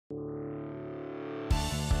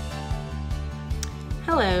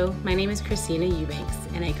Hello, my name is Christina Eubanks,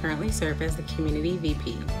 and I currently serve as the Community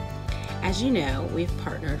VP. As you know, we've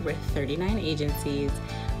partnered with 39 agencies,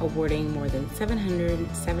 awarding more than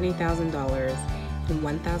 $770,000 and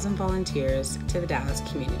 1,000 volunteers to the Dallas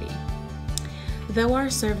community. Though our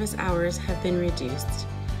service hours have been reduced,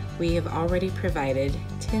 we have already provided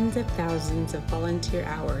tens of thousands of volunteer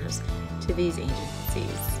hours to these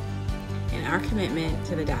agencies. And our commitment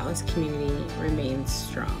to the Dallas community remains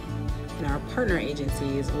strong, and our partner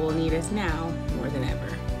agencies will need us now more than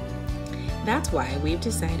ever. That's why we've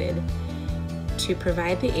decided to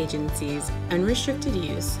provide the agencies unrestricted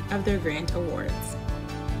use of their grant awards.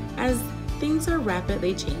 As things are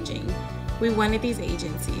rapidly changing, we wanted these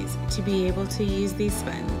agencies to be able to use these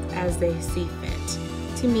funds as they see fit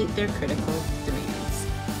to meet their critical demands.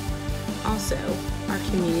 Also, our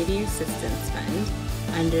Community Assistance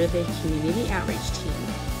Fund under the Community Outreach Team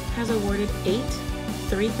has awarded 8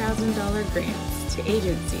 $3,000 grants to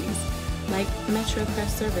agencies like Metro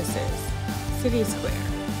Press Services, City Square,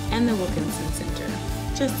 and the Wilkinson Center,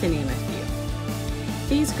 just to name a few.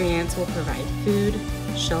 These grants will provide food,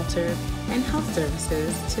 shelter, and health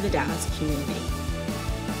services to the Dallas community.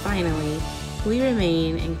 Finally, we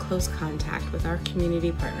remain in close contact with our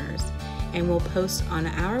community partners and will post on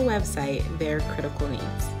our website their critical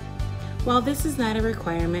needs. While this is not a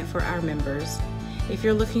requirement for our members, if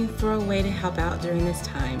you're looking for a way to help out during this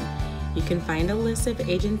time, you can find a list of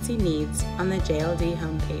agency needs on the JLD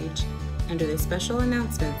homepage under the Special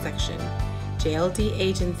Announcements section, JLD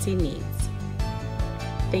Agency Needs.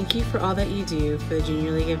 Thank you for all that you do for the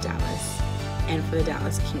Junior League of Dallas and for the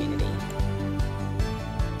Dallas community.